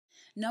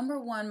Number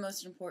one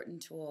most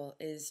important tool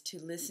is to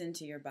listen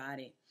to your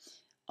body.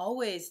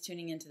 Always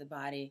tuning into the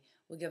body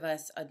will give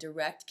us a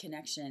direct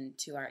connection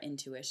to our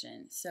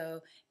intuition.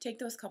 So take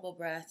those couple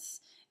breaths,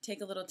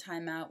 take a little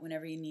time out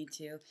whenever you need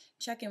to,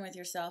 check in with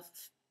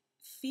yourself,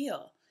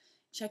 feel,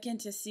 check in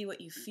to see what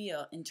you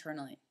feel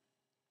internally.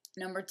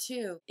 Number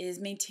two is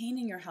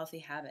maintaining your healthy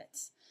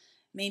habits.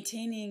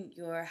 Maintaining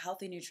your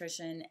healthy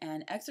nutrition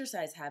and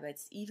exercise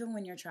habits, even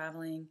when you're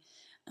traveling,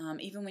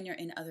 even when you're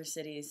in other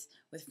cities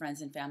with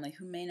friends and family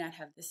who may not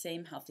have the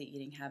same healthy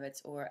eating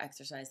habits or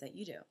exercise that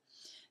you do.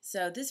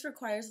 So, this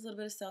requires a little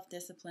bit of self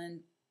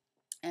discipline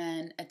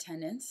and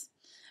attendance.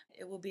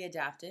 It will be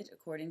adapted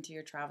according to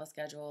your travel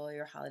schedule,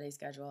 your holiday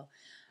schedule.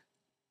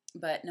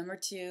 But number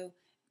two,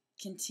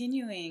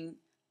 continuing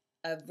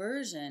a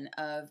version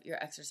of your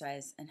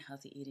exercise and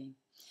healthy eating.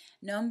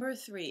 Number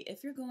three,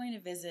 if you're going to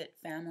visit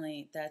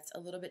family that's a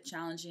little bit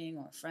challenging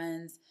or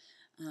friends,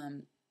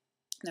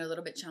 they're a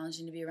little bit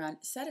challenging to be around,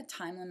 set a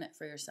time limit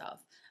for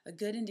yourself. A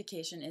good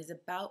indication is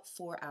about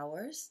 4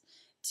 hours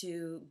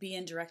to be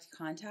in direct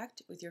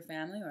contact with your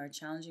family or a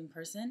challenging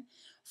person.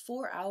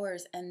 4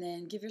 hours, and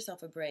then give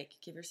yourself a break.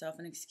 Give yourself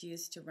an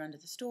excuse to run to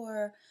the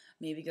store,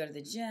 maybe go to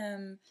the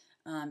gym,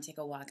 take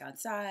a walk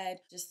outside,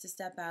 just to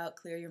step out,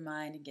 clear your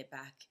mind, and get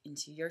back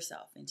into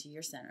yourself, into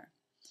your center.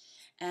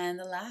 And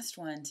the last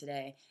one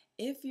today,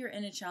 if you're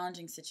in a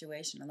challenging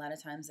situation, a lot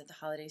of times at the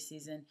holiday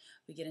season,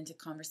 we get into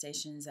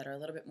conversations that are a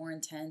little bit more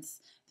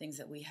intense, things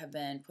that we have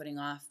been putting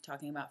off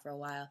talking about for a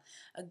while.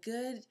 A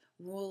good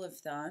rule of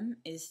thumb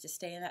is to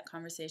stay in that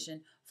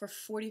conversation for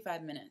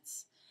 45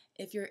 minutes.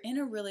 If you're in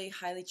a really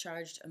highly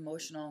charged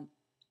emotional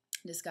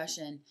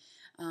discussion,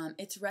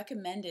 it's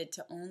recommended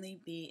to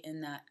only be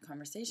in that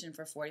conversation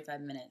for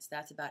 45 minutes.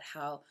 That's about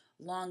how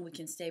long we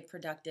can stay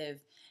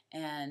productive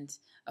and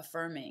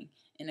affirming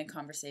in a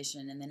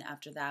conversation. And then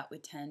after that, we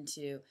tend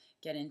to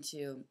get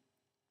into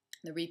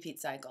the repeat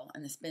cycle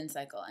and the spin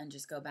cycle and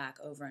just go back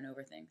over and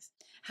over things.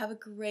 Have a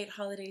great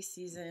holiday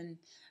season.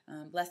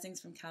 Blessings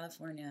from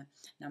California.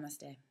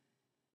 Namaste.